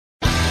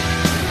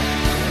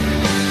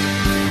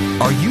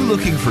Are you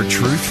looking for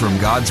truth from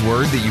God's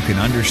Word that you can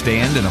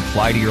understand and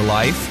apply to your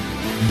life?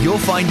 You'll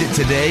find it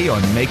today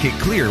on Make It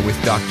Clear with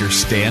Dr.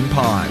 Stan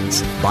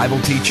Ponz, Bible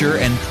teacher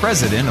and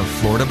president of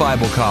Florida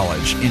Bible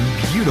College in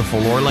beautiful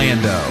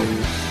Orlando.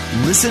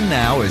 Listen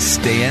now as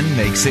Stan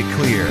makes it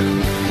clear.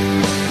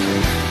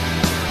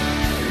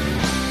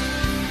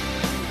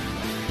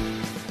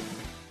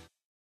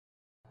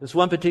 This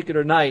one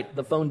particular night,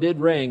 the phone did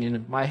ring,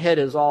 and my head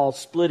is all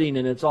splitting,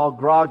 and it's all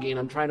groggy, and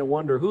I'm trying to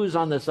wonder who's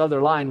on this other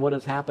line, what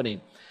is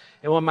happening.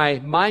 And when my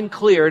mind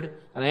cleared,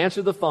 and I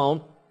answered the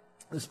phone,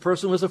 this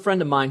person was a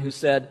friend of mine who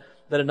said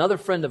that another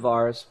friend of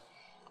ours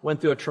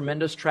went through a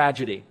tremendous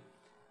tragedy.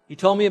 He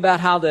told me about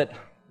how that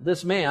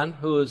this man,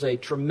 who is a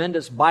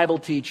tremendous Bible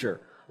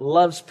teacher,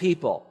 loves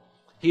people.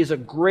 He's a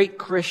great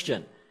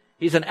Christian.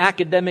 He's an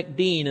academic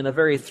dean in a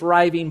very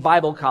thriving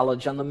Bible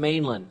college on the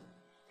mainland.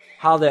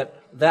 How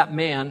that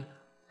man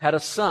had a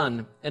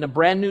son and a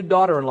brand new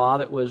daughter-in-law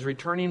that was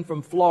returning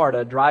from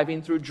Florida,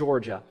 driving through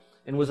Georgia,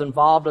 and was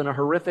involved in a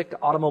horrific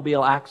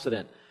automobile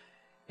accident.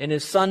 And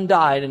his son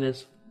died, and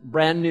his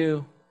brand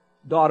new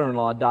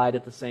daughter-in-law died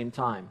at the same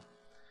time.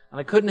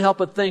 And I couldn't help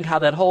but think how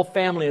that whole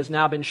family has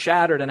now been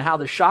shattered, and how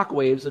the shock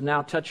waves have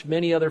now touched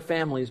many other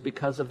families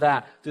because of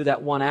that, through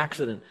that one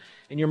accident.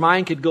 And your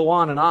mind could go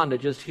on to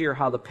just hear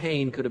how the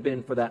pain could have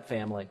been for that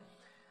family.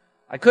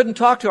 I couldn't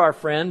talk to our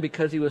friend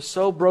because he was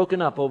so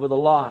broken up over the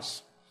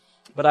loss.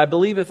 But I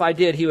believe if I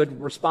did, he would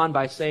respond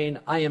by saying,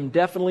 I am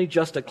definitely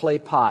just a clay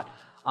pot.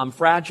 I'm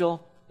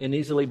fragile and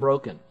easily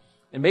broken.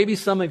 And maybe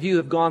some of you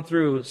have gone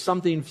through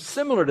something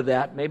similar to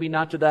that, maybe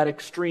not to that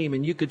extreme,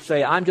 and you could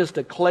say, I'm just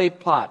a clay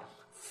pot,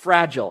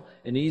 fragile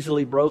and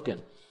easily broken.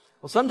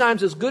 Well,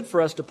 sometimes it's good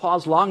for us to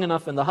pause long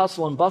enough in the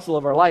hustle and bustle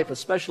of our life,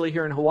 especially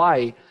here in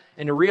Hawaii,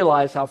 and to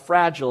realize how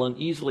fragile and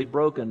easily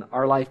broken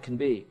our life can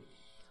be.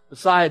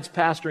 Besides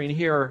pastoring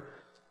here,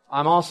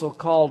 I'm also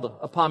called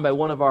upon by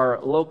one of our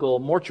local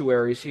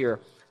mortuaries here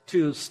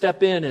to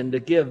step in and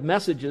to give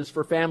messages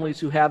for families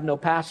who have no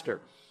pastor.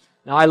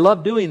 Now, I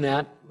love doing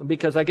that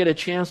because I get a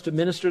chance to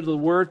minister the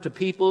Word to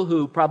people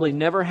who probably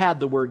never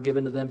had the Word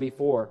given to them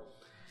before.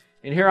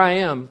 And here I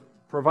am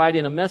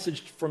providing a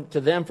message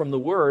to them from the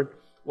Word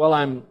while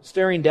I'm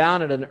staring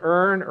down at an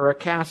urn or a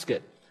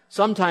casket.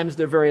 Sometimes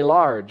they're very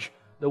large.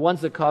 The ones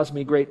that cause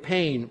me great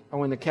pain are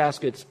when the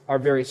caskets are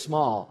very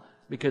small,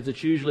 because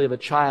it's usually of a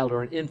child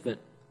or an infant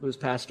who has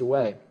passed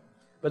away.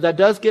 But that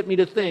does get me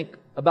to think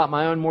about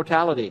my own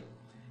mortality.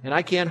 And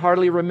I can't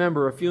hardly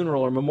remember a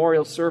funeral or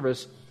memorial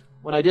service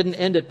when I didn't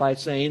end it by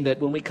saying that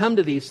when we come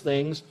to these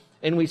things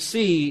and we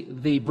see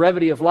the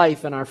brevity of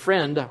life in our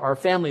friend, our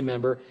family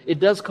member, it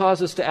does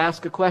cause us to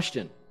ask a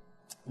question.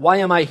 Why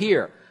am I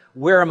here?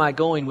 Where am I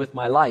going with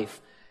my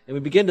life? And we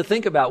begin to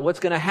think about what's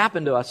going to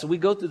happen to us. So we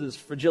go through this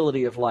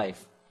fragility of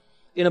life.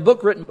 In a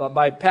book written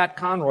by Pat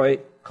Conroy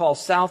called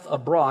South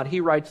Abroad, he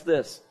writes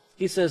this.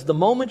 He says, the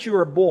moment you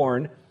are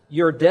born,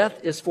 your death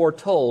is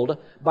foretold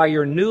by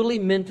your newly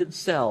minted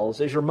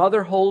cells as your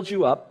mother holds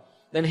you up,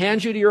 then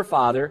hands you to your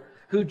father,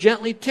 who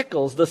gently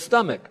tickles the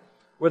stomach,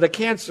 where the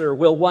cancer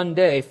will one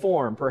day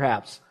form,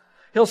 perhaps.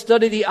 He'll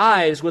study the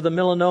eyes where the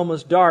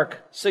melanoma's dark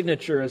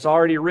signature is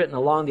already written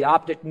along the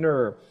optic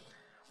nerve.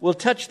 Will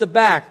touch the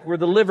back where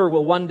the liver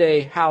will one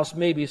day house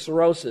maybe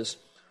cirrhosis,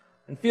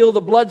 and feel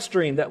the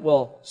bloodstream that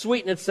will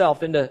sweeten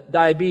itself into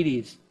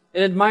diabetes.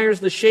 It admires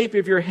the shape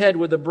of your head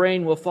where the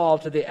brain will fall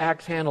to the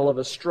axe handle of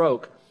a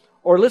stroke,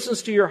 or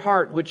listens to your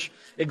heart, which,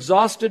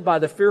 exhausted by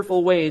the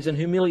fearful ways and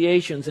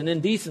humiliations and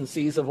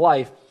indecencies of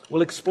life,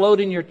 will explode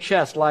in your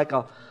chest like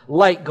a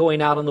light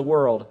going out in the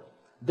world.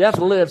 Death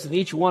lives in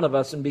each one of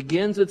us and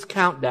begins its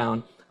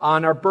countdown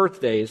on our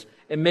birthdays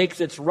and makes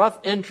its rough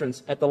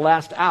entrance at the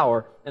last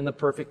hour and the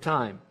perfect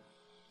time.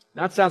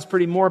 Now, that sounds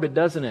pretty morbid,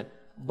 doesn't it?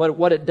 But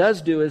what it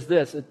does do is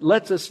this. It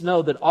lets us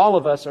know that all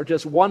of us are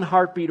just one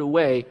heartbeat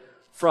away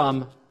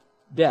from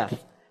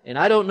death. And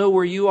I don't know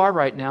where you are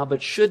right now,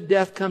 but should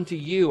death come to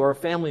you or a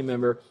family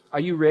member, are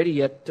you ready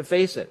yet to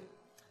face it?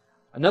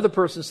 Another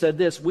person said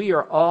this, we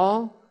are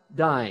all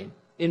dying.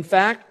 In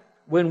fact,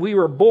 when we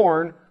were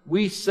born,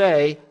 we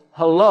say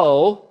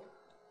hello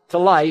to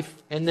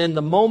life, and then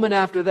the moment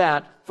after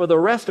that, for the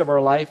rest of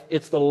our life,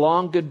 it's the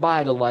long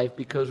goodbye to life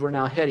because we're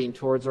now heading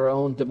towards our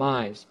own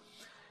demise.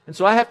 And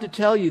so I have to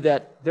tell you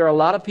that there are a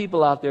lot of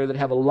people out there that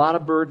have a lot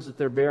of burdens that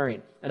they're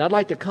bearing. And I'd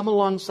like to come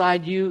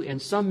alongside you in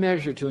some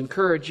measure to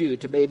encourage you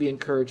to maybe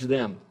encourage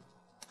them.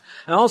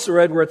 I also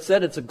read where it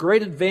said it's a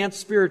great advance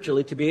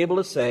spiritually to be able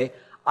to say,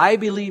 I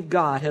believe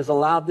God has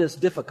allowed this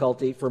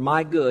difficulty for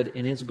my good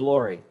in His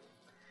glory.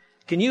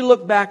 Can you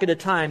look back at a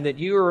time that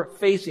you were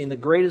facing the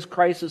greatest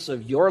crisis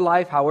of your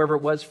life, however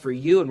it was for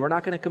you, and we're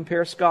not going to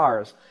compare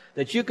scars,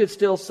 that you could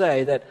still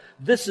say that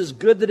this is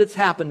good that it's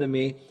happened to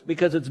me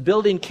because it's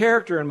building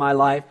character in my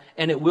life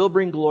and it will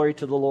bring glory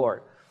to the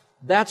Lord.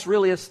 That's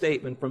really a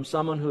statement from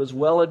someone who is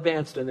well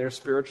advanced in their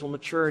spiritual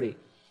maturity.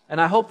 And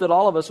I hope that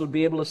all of us would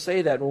be able to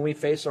say that when we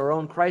face our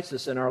own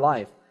crisis in our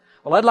life.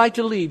 Well, I'd like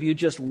to leave you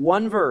just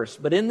one verse,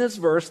 but in this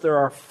verse there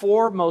are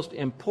 4 most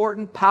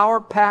important,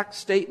 power-packed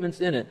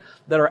statements in it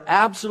that are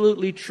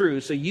absolutely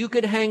true, so you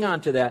could hang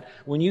on to that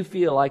when you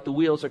feel like the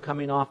wheels are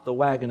coming off the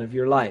wagon of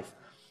your life.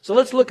 So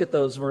let's look at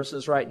those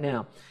verses right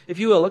now. If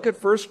you will, look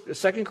at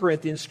 2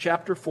 Corinthians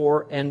chapter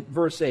 4 and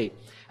verse 8.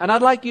 And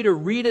I'd like you to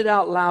read it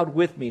out loud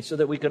with me so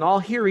that we can all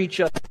hear each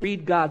other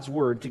read God's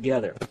Word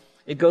together.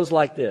 It goes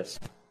like this.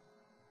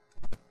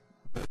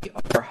 We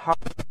are hard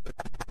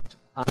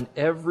on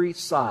every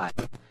side,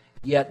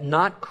 yet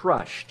not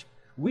crushed.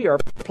 We are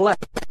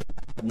perplexed,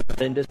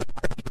 not in despair.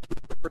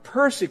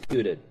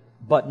 Persecuted,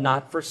 but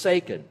not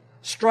forsaken.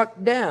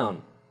 Struck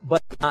down,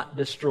 but not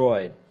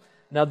destroyed.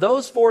 Now,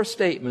 those 4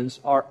 statements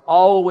are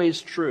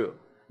always true.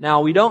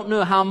 Now, we don't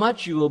know how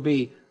much you will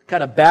be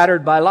kind of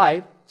battered by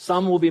life.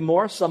 Some will be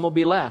more, some will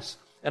be less.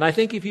 And I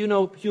think if you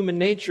know human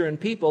nature and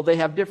people, they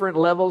have different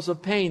levels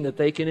of pain that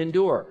they can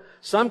endure.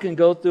 Some can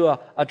go through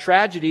a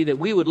tragedy that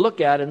we would look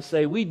at and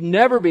say, we'd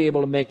never be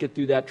able to make it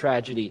through that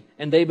tragedy.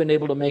 And they've been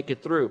able to make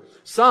it through.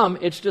 Some,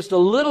 it's just a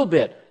little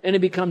bit, and it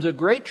becomes a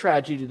great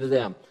tragedy to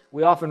them.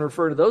 We often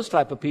refer to those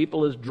type of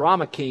people as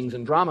drama kings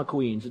and drama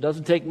queens. It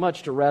doesn't take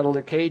much to rattle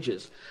their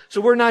cages.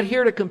 So we're not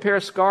here to compare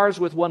scars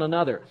with one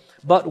another.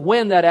 But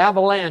when that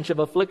avalanche of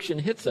affliction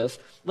hits us,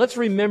 let's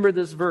remember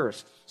this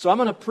verse. So I'm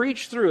going to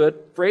preach through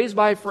it, phrase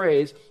by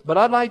phrase, but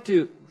I'd like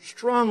to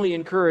strongly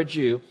encourage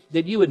you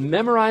that you would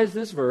memorize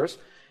this verse,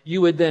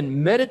 you would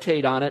then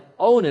meditate on it,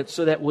 own it,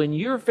 so that when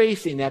you're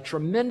facing that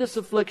tremendous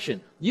affliction,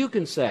 you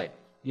can say,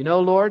 you know,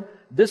 Lord,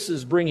 this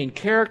is bringing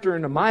character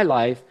into my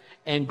life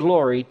and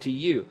glory to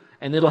you.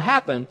 And it'll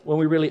happen when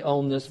we really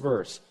own this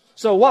verse.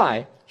 So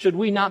why should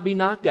we not be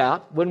knocked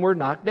out when we're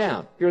knocked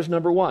down? Here's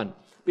number 1.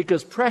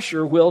 Because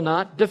pressure will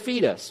not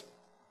defeat us.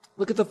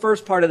 Look at the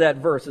first part of that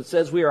verse. It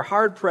says, we are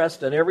hard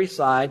pressed on every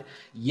side,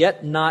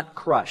 yet not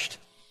crushed.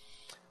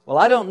 Well,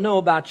 I don't know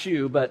about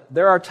you, but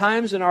there are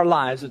times in our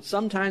lives that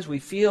sometimes we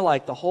feel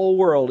like the whole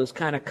world is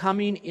kind of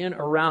coming in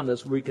around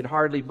us where we can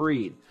hardly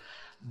breathe.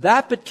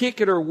 That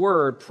particular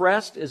word,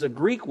 pressed, is a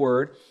Greek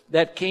word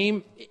that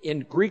came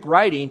in Greek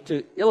writing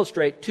to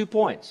illustrate 2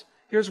 points.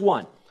 Here's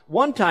one.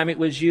 One time it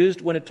was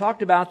used when it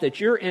talked about that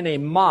you're in a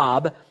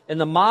mob, and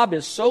the mob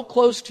is so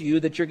close to you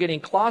that you're getting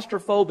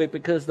claustrophobic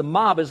because the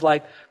mob is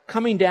like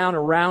coming down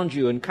around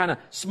you and kind of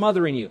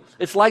smothering you.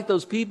 It's like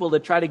those people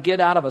that try to get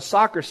out of a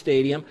soccer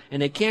stadium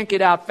and they can't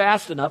get out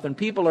fast enough and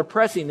people are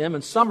pressing them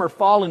and some are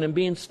falling and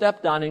being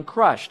stepped on and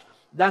crushed.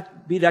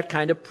 That'd be that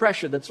kind of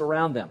pressure that's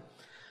around them.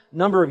 A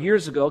number of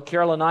years ago,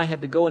 Carol and I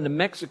had to go into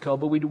Mexico,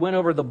 but we went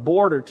over the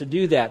border to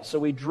do that. So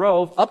we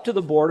drove up to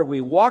the border. We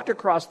walked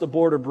across the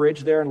border bridge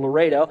there in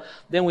Laredo.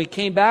 Then we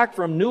came back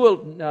from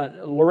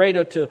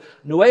Laredo to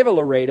Nuevo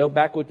Laredo,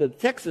 back with the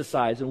Texas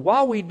side. And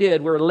while we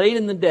did, we were late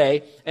in the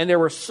day, and there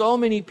were so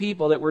many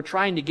people that were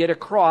trying to get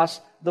across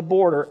the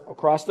border,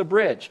 across the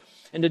bridge.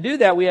 And to do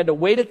that, we had to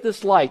wait at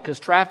this light because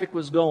traffic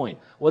was going.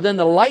 Well, then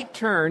the light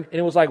turned, and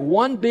it was like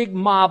one big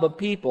mob of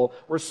people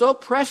were so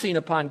pressing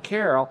upon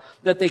Carol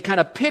that they kind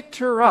of picked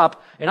her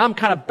up, and I'm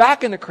kind of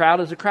back in the crowd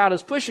as the crowd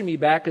is pushing me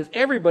back because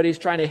everybody's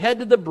trying to head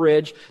to the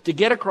bridge to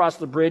get across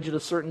the bridge at a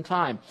certain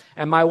time.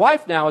 And my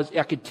wife now,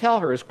 I could tell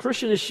her, as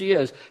Christian as she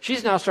is,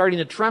 she's now starting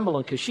to tremble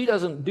because she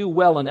doesn't do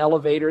well in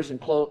elevators and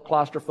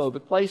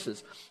claustrophobic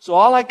places. So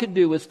all I could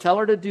do was tell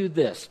her to do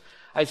this.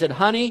 I said,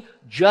 honey,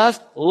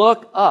 just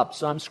look up.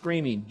 So I'm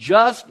screaming,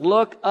 just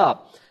look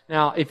up.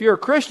 Now, if you're a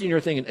Christian,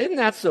 you're thinking, isn't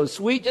that so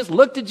sweet? Just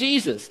look to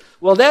Jesus.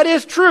 Well, that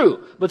is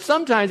true. But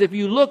sometimes if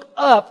you look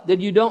up, then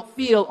you don't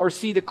feel or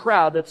see the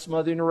crowd that's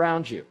smothering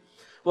around you.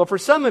 Well, for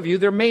some of you,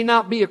 there may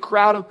not be a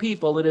crowd of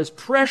people that is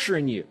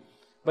pressuring you.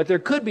 But there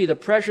could be the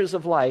pressures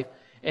of life,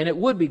 and it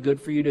would be good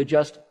for you to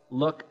just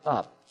look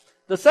up.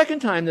 The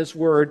second time this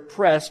word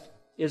pressed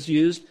is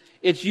used,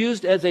 it's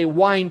used as a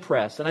wine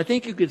press. And I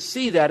think you could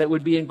see that it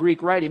would be in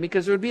Greek writing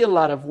because there would be a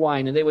lot of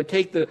wine. And they would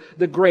take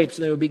the grapes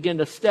and they would begin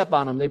to step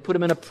on them. They put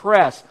them in a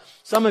press.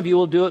 Some of you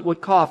will do it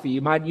with coffee. You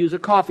might use a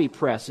coffee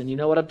press. And you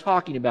know what I'm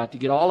talking about to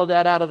get all of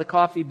that out of the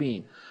coffee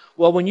bean.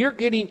 Well, when you're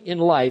getting in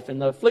life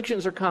and the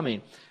afflictions are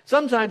coming,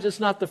 sometimes it's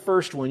not the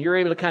first one. You're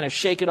able to kind of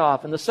shake it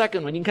off. And the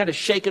second one, you can kind of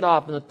shake it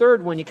off. And the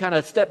third one, you kind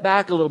of step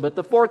back a little bit.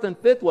 The fourth and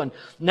fifth one,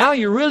 now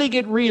you really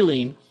get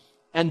reeling.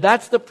 And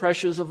that's the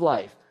pressures of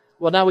life.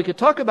 Well, now we could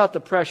talk about the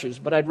pressures,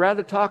 but I'd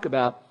rather talk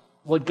about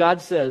what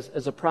God says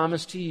as a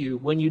promise to you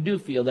when you do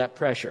feel that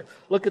pressure.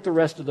 Look at the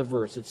rest of the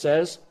verse. It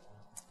says,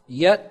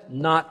 yet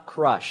not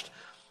crushed.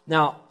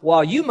 Now,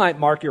 while you might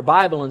mark your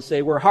Bible and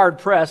say we're hard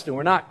pressed and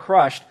we're not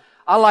crushed,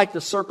 I like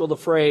to circle the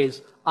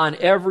phrase on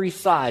every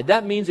side.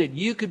 That means that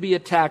you could be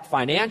attacked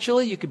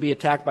financially, you could be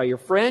attacked by your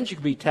friends, you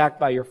could be attacked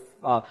by your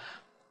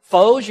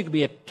foes, you could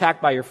be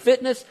attacked by your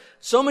fitness.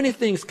 So many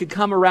things could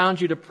come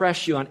around you to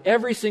press you on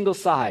every single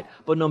side.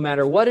 But no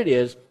matter what it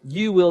is,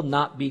 you will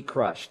not be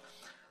crushed.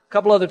 A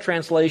couple other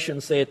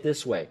translations say it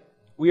this way.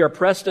 We are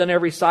pressed on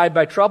every side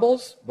by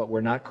troubles, but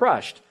we're not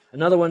crushed.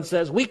 Another one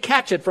says, we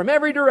catch it from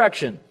every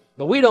direction,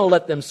 but we don't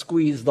let them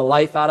squeeze the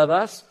life out of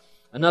us.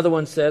 Another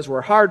one says,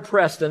 we're hard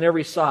pressed on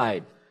every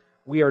side.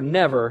 We are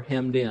never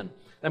hemmed in.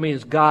 That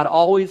means God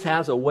always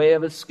has a way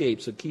of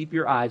escape, so keep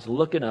your eyes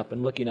looking up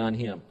and looking on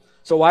Him.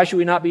 So why should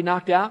we not be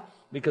knocked out?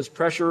 Because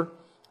pressure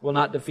will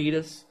not defeat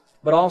us,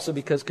 but also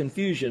because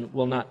confusion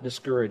will not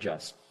discourage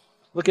us.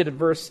 Look at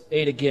verse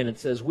 8 again. It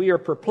says, we are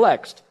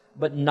perplexed,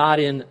 but not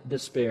in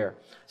despair.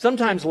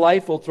 Sometimes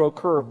life will throw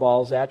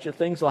curveballs at you.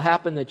 Things will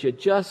happen that you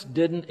just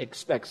didn't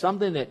expect.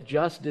 Something that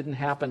just didn't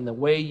happen the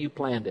way you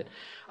planned it.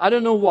 I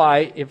don't know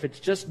why, if it's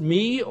just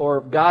me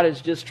or God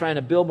is just trying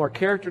to build more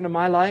character into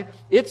my life.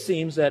 It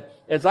seems that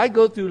as I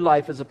go through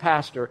life as a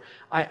pastor,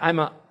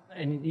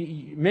 and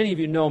many of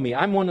you know me,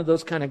 I'm one of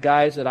those kind of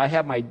guys that I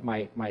have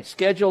my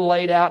schedule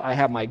laid out. I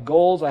have my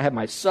goals. I have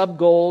my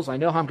sub-goals. I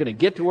know how I'm going to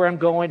get to where I'm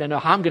going. I know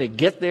how I'm going to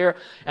get there.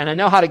 And I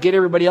know how to get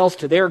everybody else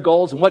to their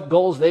goals and what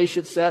goals they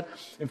should set.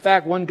 In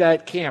fact, one guy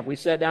at camp, we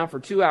sat down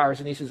for 2 hours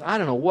and he says, I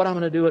don't know what I'm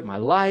going to do with my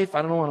life.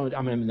 I don't know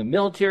I'm in the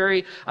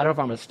military. I don't know if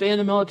I'm going to stay in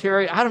the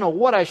military. I don't know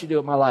what I should do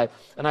with my life.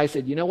 And I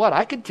said, you know what?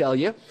 I could tell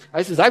you.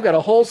 I says, I've got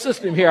a whole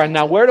system here. And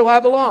now where do I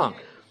belong?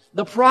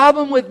 The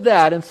problem with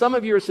that, and some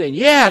of you are saying,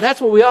 yeah, that's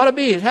what we ought to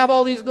be, have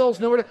all these goals.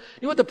 You know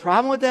what the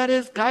problem with that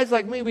is? Guys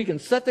like me, we can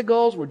set the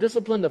goals. We're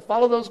disciplined to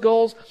follow those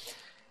goals.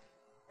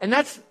 And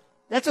that's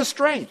a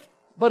strength.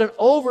 But an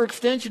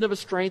overextension of a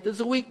strength is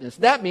a weakness.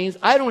 That means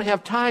I don't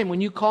have time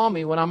when you call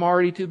me when I'm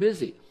already too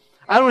busy.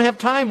 I don't have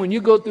time when you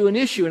go through an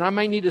issue and I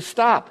might need to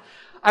stop.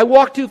 I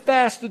walk too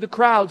fast through the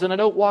crowds and I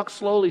don't walk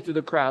slowly through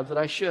the crowds that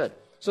I should.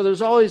 So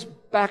there's always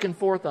back and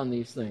forth on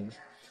these things.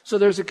 So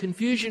there's a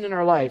confusion in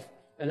our life.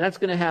 And that's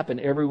going to happen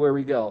everywhere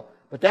we go.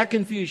 But that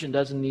confusion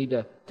doesn't need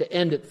to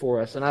end it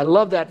for us. And I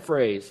love that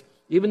phrase.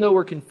 Even though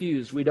we're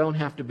confused, we don't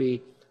have to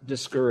be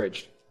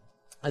discouraged.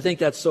 I think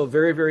that's so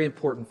very, very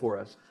important for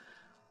us.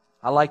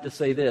 I like to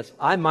say this.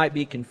 I might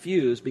be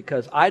confused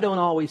because I don't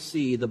always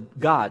see from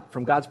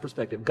God's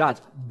perspective,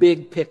 God's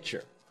big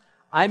picture.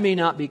 I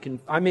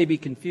may be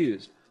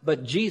confused.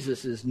 But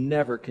Jesus is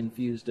never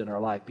confused in our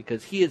life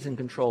because He is in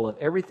control of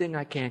everything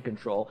I can't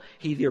control.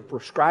 He either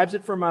prescribes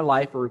it for my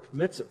life or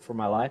permits it for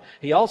my life.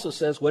 He also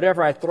says,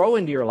 whatever I throw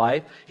into your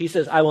life, He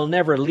says, I will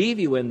never leave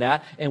you in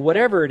that. And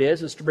whatever it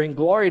is to bring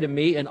glory to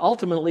me. And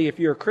ultimately, if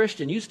you're a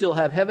Christian, you still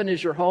have heaven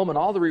as your home and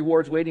all the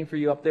rewards waiting for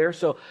you up there.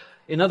 So,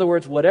 in other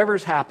words,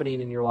 whatever's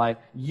happening in your life,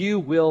 you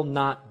will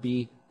not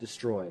be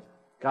destroyed.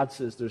 God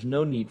says there's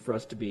no need for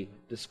us to be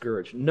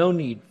discouraged. No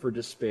need for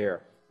despair.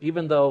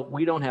 Even though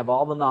we don't have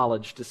all the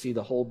knowledge to see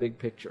the whole big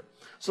picture.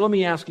 So let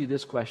me ask you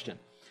this question.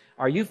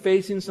 Are you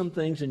facing some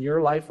things in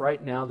your life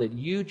right now that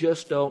you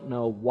just don't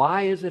know?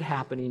 Why is it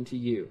happening to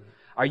you?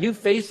 Are you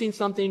facing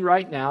something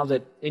right now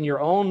that in your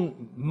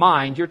own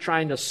mind you're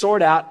trying to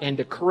sort out and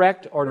to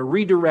correct or to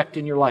redirect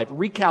in your life?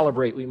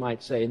 Recalibrate, we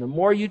might say. And the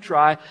more you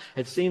try,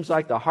 it seems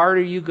like the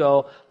harder you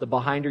go, the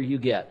behinder you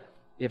get.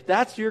 If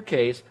that's your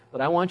case, but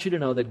I want you to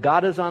know that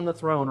God is on the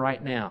throne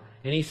right now.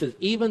 And He says,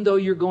 even though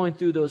you're going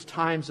through those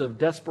times of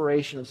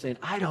desperation of saying,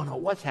 I don't know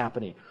what's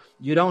happening,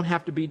 you don't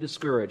have to be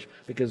discouraged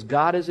because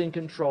God is in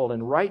control.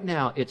 And right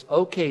now, it's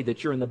okay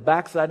that you're in the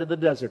backside of the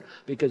desert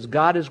because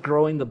God is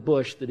growing the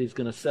bush that He's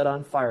going to set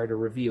on fire to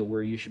reveal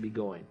where you should be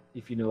going,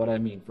 if you know what I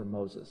mean from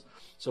Moses.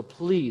 So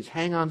please,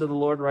 hang on to the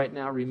Lord right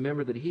now.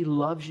 Remember that He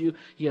loves you.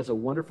 He has a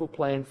wonderful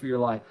plan for your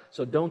life.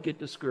 So don't get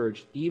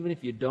discouraged, even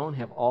if you don't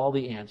have all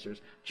the answers.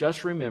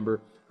 Just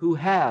remember who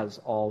has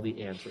all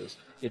the answers.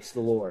 It's the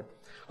Lord.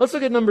 Let's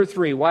look at number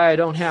 3, why I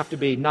don't have to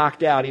be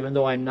knocked out even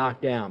though I'm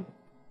knocked down.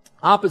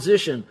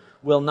 Opposition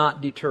will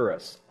not deter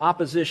us.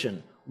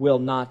 Opposition will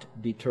not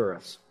deter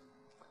us.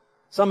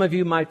 Some of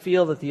you might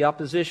feel that the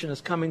opposition is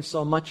coming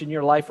so much in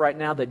your life right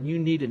now that you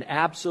need an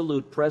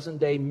absolute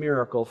present-day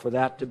miracle for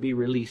that to be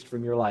released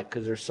from your life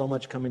because there's so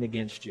much coming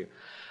against you.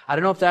 I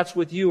don't know if that's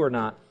with you or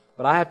not,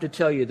 but I have to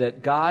tell you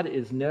that God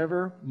is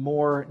never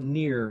more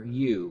near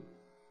you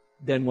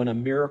than when a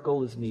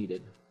miracle is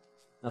needed.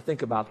 Now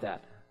think about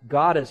that.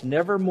 God is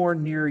never more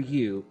near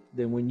you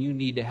than when you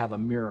need to have a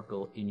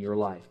miracle in your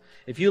life.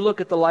 If you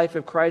look at the life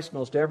of Christ,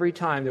 most every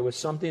time there was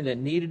something that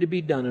needed to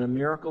be done in a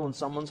miracle in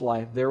someone's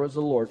life, there was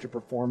the Lord to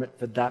perform it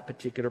for that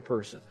particular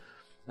person.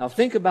 Now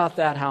think about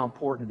that, how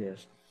important it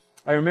is.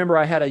 I remember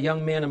I had a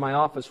young man in my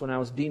office when I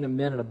was dean of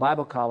men at a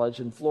Bible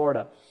college in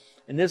Florida.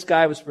 And this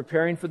guy was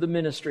preparing for the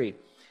ministry.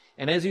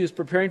 And as he was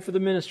preparing for the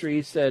ministry,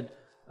 he said,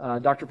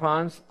 Dr.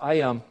 Pons, I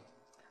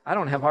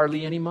don't have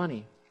hardly any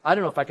money. I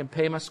don't know if I can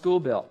pay my school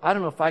bill. I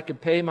don't know if I can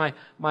pay my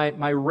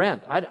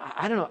rent. I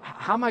don't know.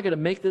 How am I going to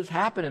make this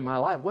happen in my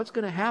life? What's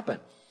going to happen?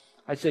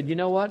 I said, you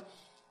know what?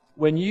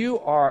 When you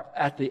are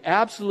at the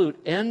absolute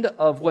end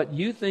of what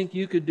you think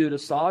you could do to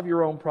solve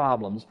your own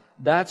problems,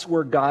 that's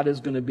where God is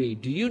going to be.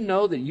 Do you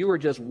know that you are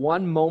just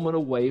one moment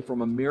away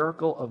from a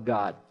miracle of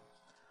God?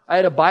 I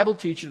had a Bible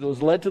teacher that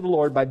was led to the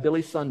Lord by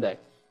Billy Sunday.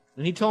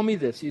 And he told me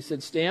this. He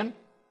said, Stan,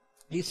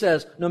 he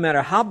says, no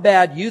matter how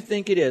bad you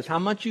think it is, how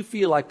much you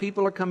feel like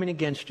people are coming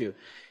against you.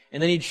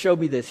 And then he'd show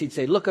me this. He'd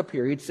say, look up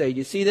here. He'd say,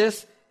 you see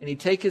this? And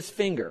he'd take his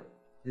finger,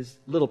 his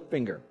little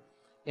finger,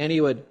 and he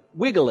would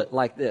wiggle it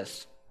like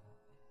this.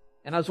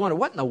 And I was wondering,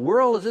 what in the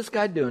world is this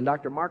guy doing,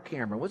 Dr. Mark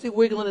Cameron? What's he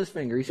wiggling his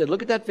finger? He said,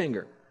 look at that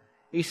finger.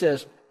 He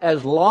says,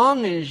 as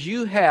long as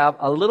you have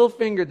a little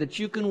finger that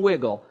you can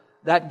wiggle,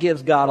 that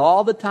gives God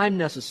all the time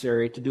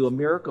necessary to do a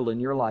miracle in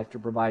your life to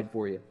provide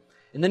for you.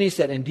 And then he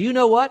said, and do you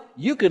know what?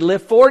 You could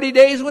live 40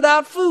 days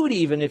without food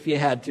even if you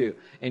had to.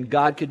 And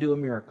God could do a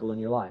miracle in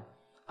your life.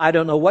 I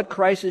don't know what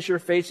crisis you're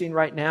facing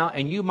right now,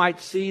 and you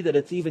might see that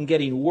it's even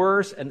getting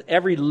worse, and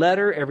every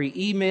letter, every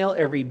email,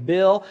 every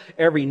bill,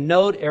 every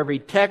note, every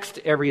text,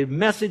 every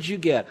message you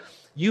get,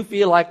 you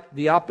feel like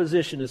the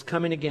opposition is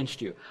coming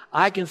against you.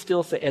 I can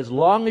still say, as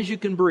long as you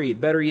can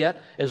breathe, better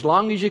yet, as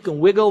long as you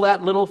can wiggle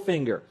that little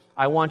finger,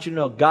 I want you to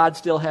know God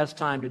still has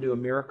time to do a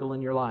miracle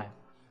in your life.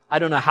 I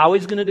don't know how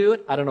He's going to do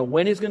it. I don't know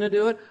when He's going to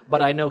do it,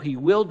 but I know He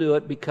will do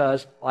it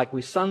because, like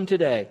we sung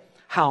today,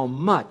 how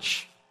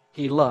much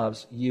He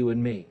loves you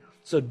and me.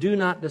 So do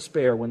not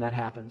despair when that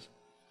happens.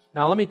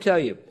 Now let me tell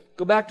you,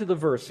 go back to the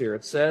verse here.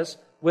 It says,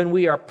 when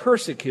we are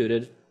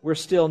persecuted, we're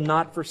still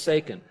not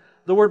forsaken.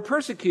 The word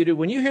persecuted,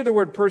 when you hear the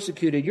word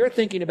persecuted, you're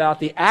thinking about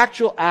the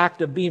actual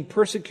act of being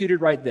persecuted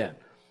right then.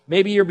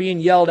 Maybe you're being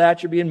yelled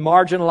at, you're being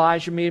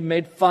marginalized, you're being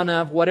made fun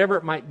of, whatever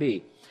it might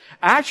be.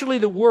 Actually,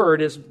 the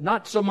word is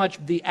not so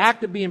much the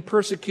act of being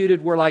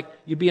persecuted where like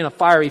you be in a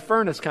fiery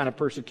furnace kind of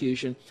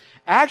persecution.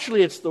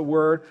 Actually, it's the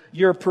word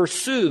you're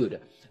pursued.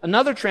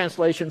 Another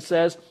translation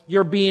says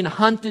you're being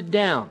hunted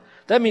down.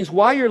 That means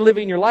while you're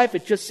living your life,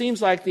 it just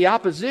seems like the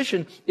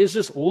opposition is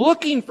just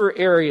looking for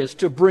areas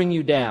to bring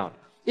you down.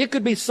 It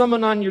could be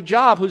someone on your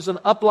job who's an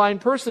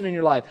upline person in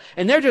your life,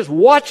 and they're just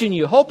watching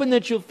you, hoping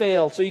that you'll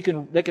fail so they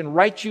can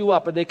write you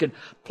up or they can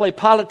play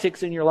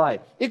politics in your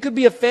life. It could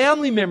be a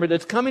family member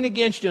that's coming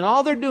against you, and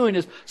all they're doing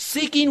is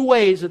seeking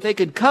ways that they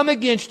could come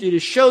against you to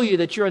show you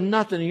that you're a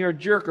nothing and you're a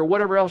jerk or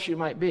whatever else you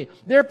might be.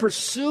 They're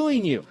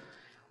pursuing you.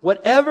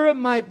 Whatever it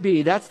might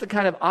be, that's the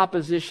kind of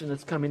opposition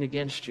that's coming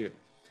against you.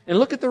 And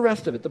look at the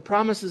rest of it. The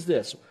promise is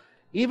this.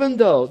 Even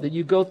though that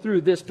you go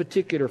through this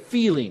particular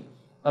feeling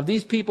of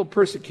these people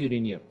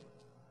persecuting you,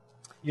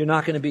 you're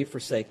not going to be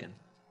forsaken.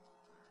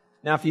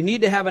 Now, if you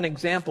need to have an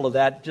example of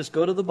that, just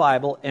go to the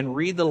Bible and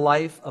read the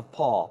life of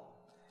Paul.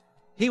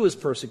 He was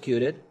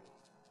persecuted.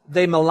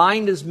 They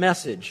maligned his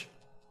message.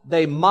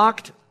 They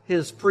mocked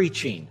his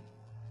preaching.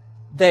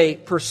 They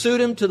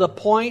pursued him to the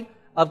point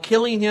of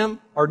killing him,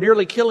 or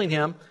nearly killing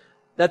him,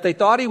 that they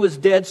thought he was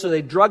dead, so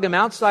they drug him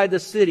outside the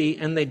city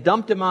and they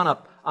dumped him on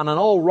an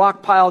old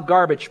rock pile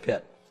garbage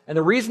pit. And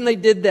the reason they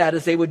did that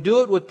is they would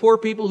do it with poor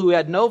people who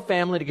had no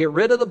family to get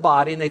rid of the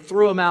body, and they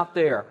threw him out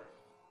there.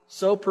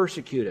 So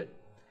persecuted.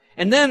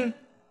 And then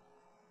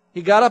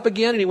he got up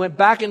again and he went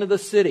back into the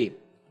city.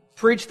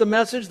 Preached the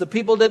message. The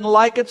people didn't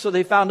like it, so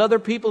they found other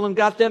people and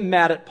got them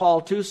mad at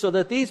Paul too, so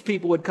that these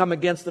people would come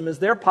against them as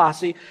their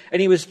posse,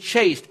 and he was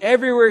chased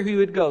everywhere he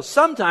would go.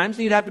 Sometimes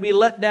he'd have to be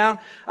let down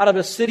out of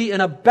a city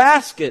in a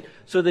basket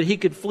so that he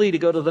could flee to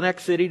go to the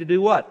next city to do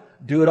what?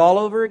 Do it all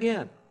over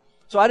again.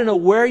 So I don't know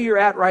where you're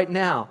at right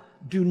now.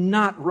 Do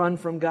not run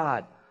from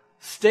God.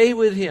 Stay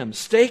with Him.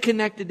 Stay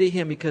connected to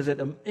Him, because at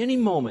any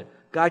moment,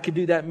 God could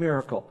do that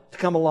miracle to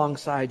come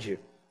alongside you.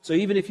 So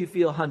even if you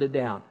feel hunted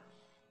down,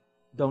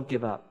 don't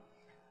give up.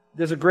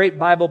 There's a great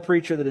Bible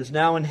preacher that is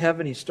now in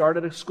heaven. He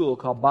started a school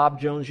called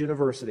Bob Jones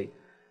University.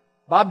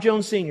 Bob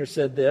Jones Sr.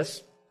 said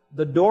this: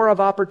 the door of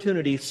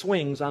opportunity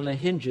swings on the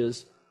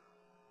hinges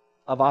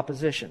of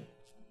opposition.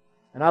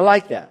 And I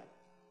like that.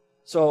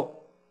 So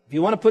if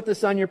you want to put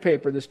this on your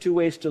paper, there's two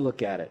ways to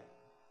look at it.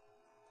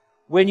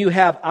 When you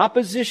have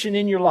opposition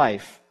in your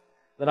life,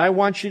 then I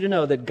want you to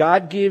know that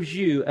God gives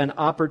you an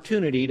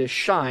opportunity to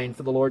shine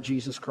for the Lord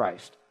Jesus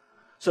Christ.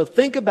 So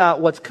think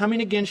about what's coming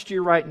against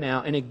you right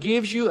now, and it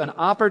gives you an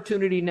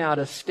opportunity now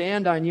to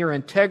stand on your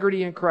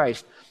integrity in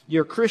Christ,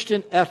 your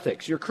Christian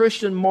ethics, your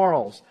Christian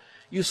morals.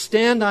 You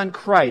stand on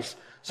Christ.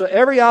 So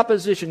every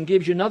opposition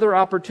gives you another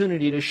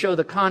opportunity to show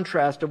the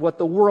contrast of what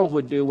the world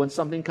would do when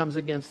something comes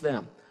against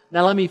them.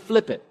 Now let me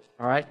flip it,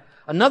 all right?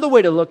 Another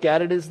way to look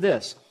at it is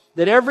this: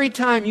 that every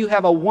time you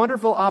have a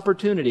wonderful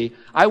opportunity,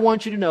 I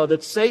want you to know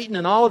that Satan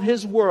and all of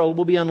his world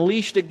will be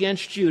unleashed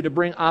against you to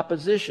bring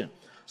opposition.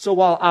 So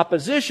while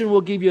opposition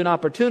will give you an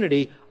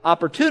opportunity,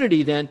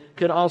 opportunity then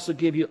can also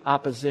give you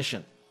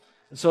opposition.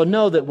 And so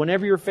know that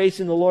whenever you're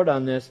facing the Lord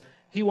on this,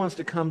 He wants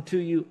to come to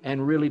you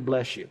and really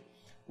bless you.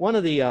 One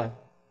of the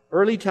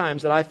early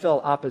times that I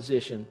felt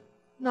opposition,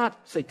 not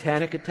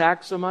satanic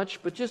attack so much,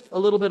 but just a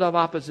little bit of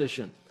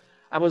opposition.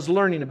 I was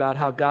learning about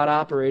how God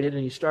operated,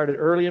 and He started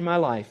early in my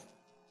life.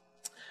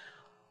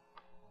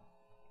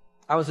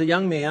 I was a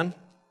young man,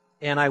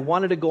 and I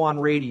wanted to go on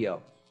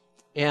radio.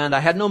 And I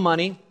had no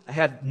money. I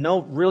had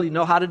really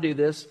know how to do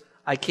this.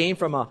 I came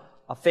from a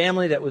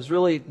family that was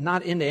really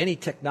not into any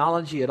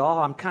technology at all.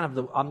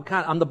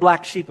 I'm the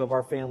black sheep of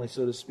our family,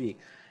 so to speak.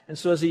 And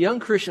so as a young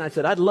Christian, I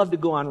said, I'd love to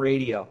go on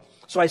radio.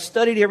 So I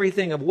studied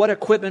everything of what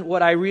equipment,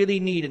 what I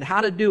really need, and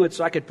how to do it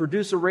so I could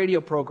produce a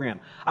radio program.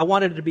 I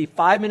wanted it to be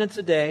 5 minutes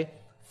a day,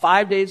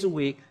 5 days a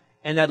week,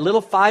 and that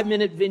little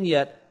 5-minute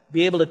vignette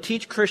be able to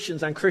teach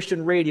Christians on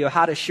Christian radio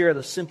how to share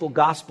the simple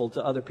gospel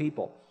to other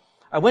people.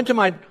 I went to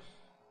my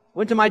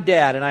Went to my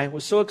dad, and I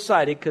was so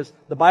excited because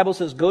the Bible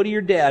says go to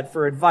your dad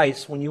for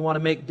advice when you want to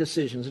make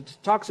decisions. It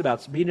talks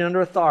about being under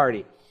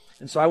authority.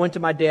 And so I went to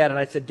my dad and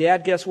I said,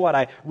 Dad, guess what?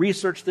 I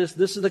researched this.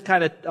 This is the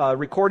kind of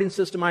recording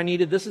system I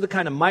needed. This is the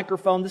kind of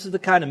microphone. This is the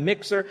kind of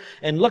mixer.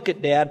 And look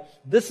at Dad,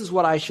 this is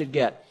what I should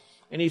get.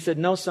 And he said,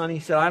 no, son. He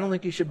said, I don't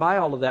think you should buy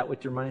all of that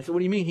with your money. I said, what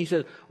do you mean? He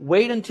said,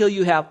 wait until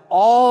you have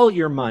all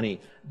your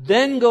money.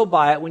 Then go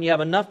buy it when you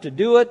have enough to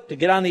do it, to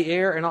get on the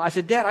air. And I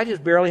said, Dad, I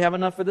just barely have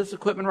enough for this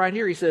equipment right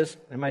here. He says,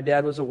 and my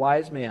dad was a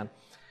wise man.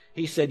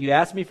 He said, you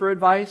asked me for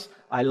advice.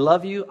 I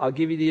love you. I'll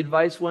give you the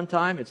advice one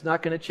time. It's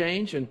not going to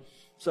change. And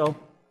so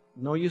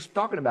no use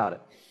talking about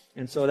it.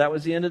 And so that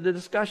was the end of the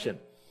discussion.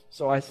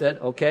 So I said,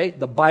 okay,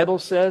 the Bible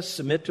says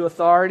submit to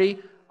authority,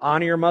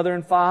 honor your mother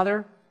and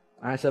father.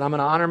 I said, I'm going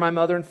to honor my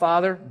mother and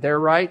father. They're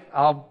right.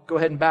 I'll go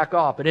ahead and back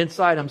off. But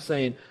inside I'm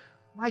saying,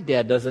 my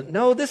dad doesn't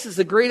know. This is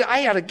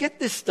I got to get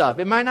this stuff.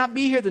 It might not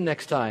be here the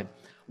next time.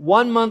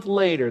 1 month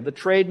later, the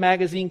Trade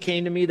magazine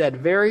came to me. That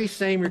very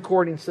same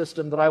recording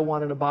system that I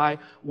wanted to buy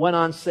went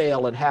on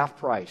sale at half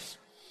price.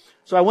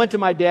 So I went to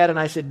my dad and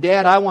I said,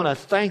 Dad, I want to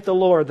thank the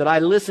Lord that I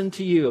listened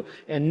to you.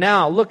 And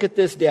now look at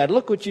this, Dad.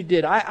 Look what you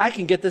did. I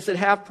can get this at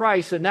half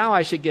price, and now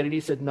I should get it. He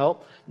said, no,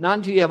 not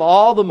until you have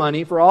all the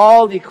money for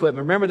all the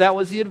equipment. Remember, that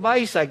was the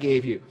advice I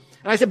gave you.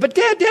 And I said, but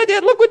Dad,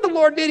 look what the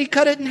Lord did. He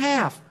cut it in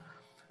half.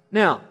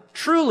 Now,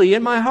 truly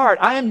in my heart,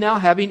 I am now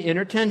having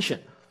inner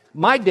tension.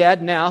 My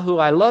dad now, who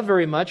I love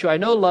very much, who I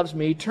know loves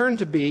me, turned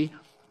to be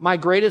my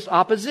greatest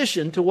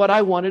opposition to what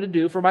I wanted to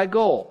do for my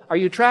goal. Are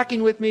you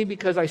tracking with me?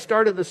 Because I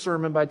started the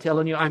sermon by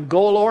telling you I'm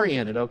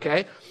goal-oriented,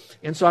 okay?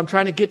 And so I'm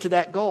trying to get to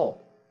that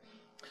goal.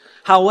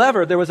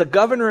 However, there was a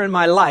governor in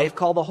my life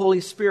called the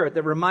Holy Spirit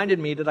that reminded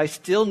me that I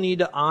still need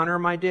to honor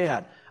my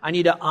dad. I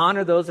need to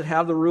honor those that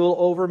have the rule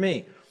over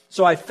me.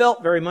 So I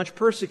felt very much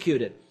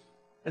persecuted.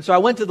 And so I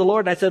went to the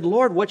Lord and I said,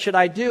 Lord, what should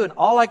I do? And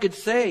all I could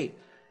say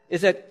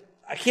is that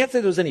I can't say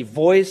there was any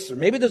voice, or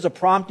maybe there's a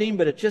prompting,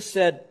 but it just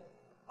said,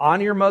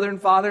 honor your mother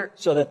and father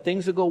so that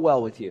things will go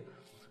well with you.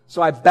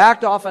 So I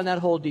backed off on that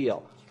whole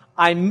deal.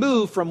 I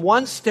moved from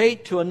one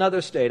state to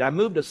another state. I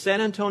moved to San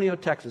Antonio,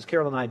 Texas.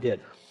 Carol and I did.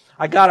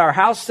 I got our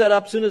house set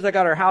up. As soon as I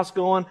got our house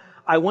going,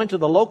 I went to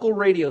the local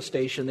radio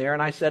station there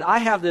and I said, I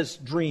have this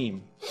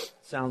dream.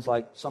 Sounds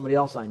like somebody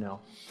else I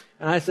know.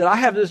 And I said, I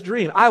have this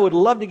dream. I would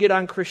love to get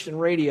on Christian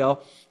radio,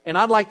 and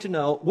I'd like to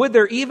know, would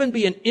there even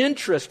be an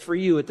interest for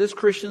you at this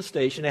Christian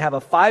station to have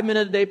a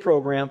 5-minute-a-day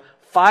program,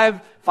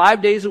 five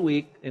days a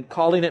week, and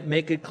calling it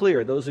Make It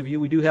Clear? Those of you,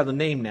 we do have the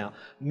name now.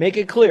 Make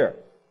It Clear.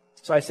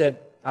 So I said,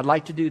 I'd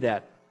like to do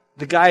that.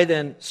 The guy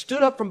then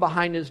stood up from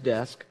behind his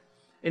desk,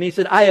 and he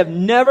said, I have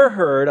never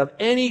heard of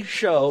any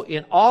show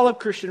in all of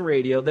Christian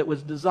radio that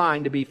was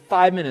designed to be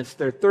 5 minutes.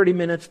 They're 30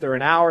 minutes, they're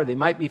an hour, they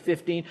might be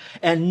 15,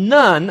 and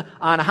none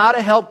on how to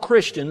help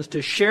Christians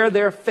to share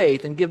their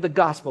faith and give the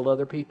gospel to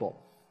other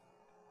people.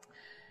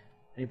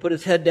 And he put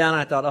his head down,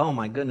 and I thought, oh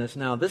my goodness,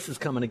 now this is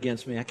coming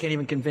against me. I can't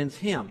even convince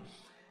him.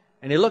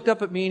 And he looked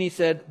up at me and he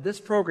said, this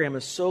program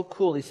is so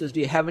cool. He says, do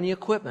you have any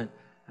equipment?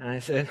 And I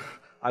said,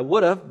 I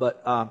would have,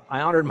 but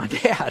I honored my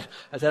dad.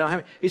 I said, I don't have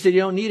any. He said,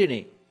 you don't need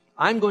any.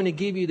 I'm going to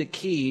give you the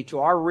key to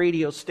our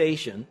radio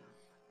station.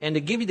 And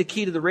to give you the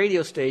key to the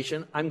radio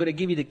station, I'm going to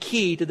give you the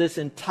key to this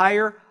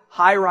entire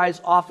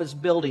high-rise office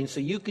building so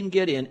you can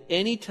get in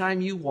anytime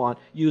you want,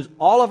 use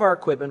all of our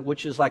equipment,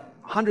 which is like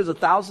hundreds of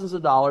thousands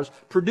of dollars,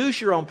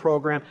 produce your own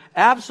program,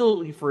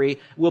 absolutely free.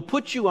 We'll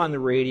put you on the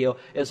radio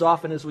as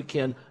often as we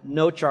can,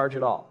 no charge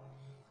at all.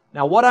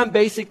 Now, what I'm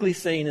basically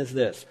saying is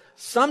this.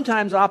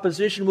 Sometimes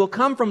opposition will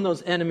come from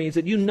those enemies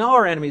that you know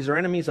are enemies. They're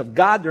enemies of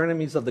God. They're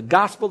enemies of the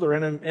gospel. They're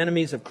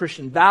enemies of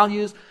Christian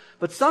values.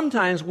 But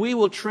sometimes we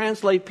will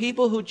translate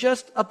people who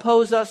just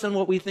oppose us in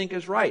what we think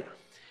is right.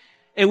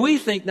 And we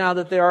think now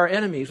that they're our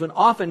enemies, when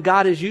often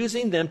God is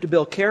using them to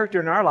build character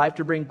in our life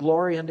to bring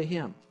glory unto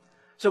Him.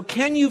 So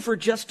can you, for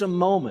just a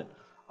moment,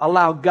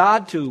 allow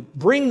God to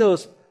bring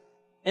those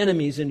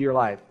enemies into your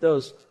life,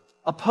 those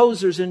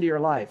opposers into your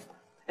life,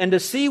 and to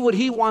see what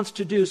He wants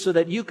to do so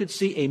that you could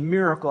see a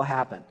miracle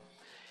happen?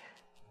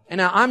 And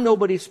now, I'm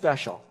nobody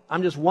special.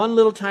 I'm just one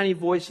little tiny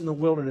voice in the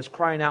wilderness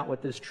crying out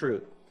with this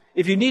truth.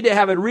 If you need to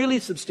have it really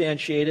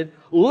substantiated,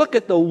 look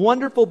at the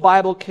wonderful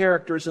Bible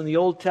characters in the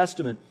Old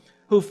Testament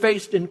who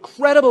faced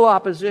incredible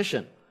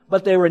opposition,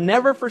 but they were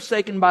never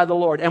forsaken by the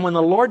Lord. And when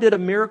the Lord did a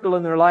miracle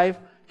in their life,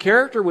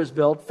 character was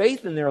built,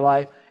 faith in their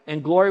life,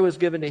 and glory was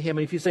given to Him.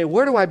 And if you say,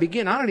 where do I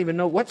begin? I don't even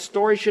know, what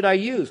story should I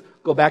use?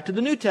 Go back to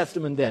the New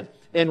Testament then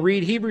and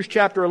read Hebrews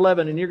chapter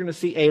 11, and you're going to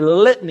see a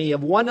litany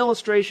of one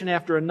illustration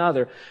after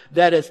another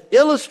that is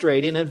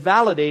illustrating and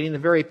validating the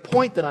very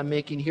point that I'm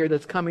making here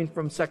that's coming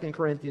from 2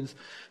 Corinthians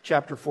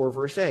chapter 4,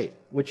 verse 8,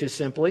 which is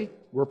simply,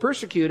 we're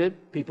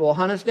persecuted, people will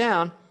hunt us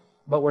down,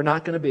 but we're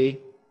not going to be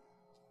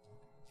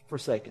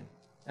forsaken.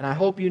 And I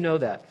hope you know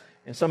that.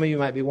 And some of you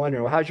might be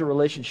wondering, well, how's your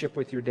relationship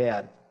with your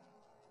dad?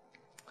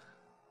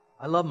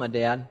 I love my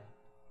dad.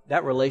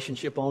 That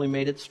relationship only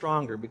made it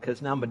stronger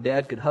because now my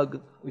dad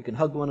we can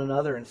hug one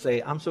another and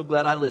say, I'm so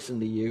glad I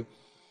listened to you.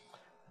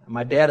 And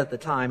my dad at the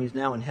time, he's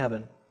now in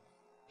heaven,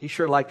 He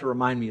sure liked to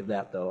remind me of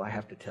that, though, I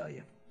have to tell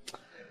you.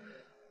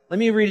 Let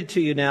me read it to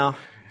you now.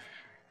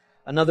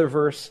 Another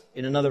verse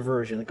in another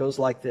version. It goes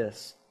like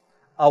this.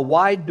 A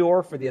wide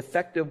door for the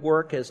effective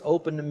work has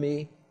opened to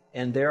me,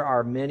 and there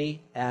are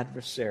many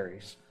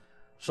adversaries.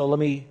 So let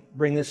me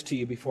bring this to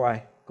you before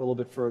I go a little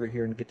bit further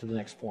here and get to the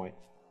next point.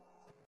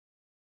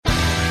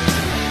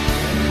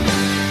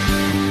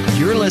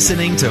 You're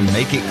listening to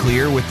Make It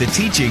Clear with the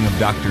teaching of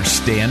Dr.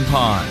 Stan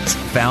Ponz,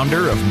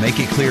 founder of Make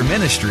It Clear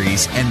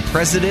Ministries and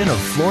president of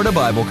Florida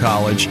Bible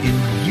College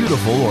in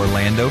beautiful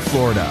Orlando,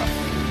 Florida.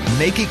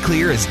 Make It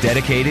Clear is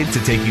dedicated to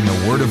taking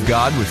the Word of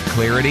God with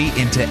clarity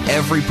into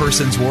every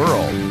person's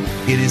world.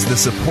 It is the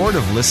support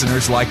of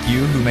listeners like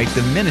you who make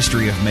the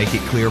ministry of Make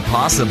It Clear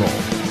possible.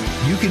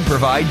 You can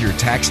provide your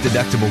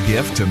tax-deductible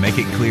gift to Make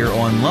It Clear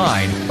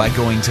online by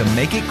going to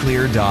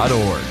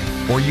makeitclear.org.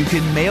 Or you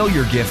can mail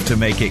your gift to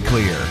Make It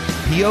Clear,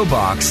 P.O.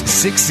 Box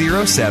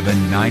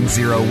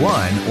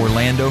 607901,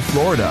 Orlando,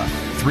 Florida,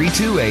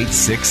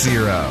 32860.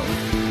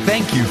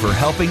 Thank you for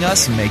helping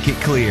us make it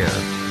clear.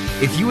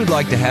 If you would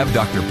like to have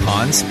Dr.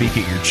 Ponz speak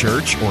at your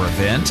church or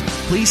event,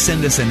 please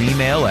send us an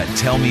email at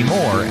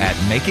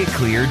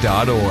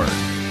tellmemore@makeitclear.org.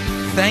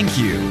 Thank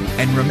you,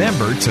 and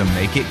remember to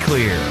make it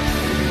clear.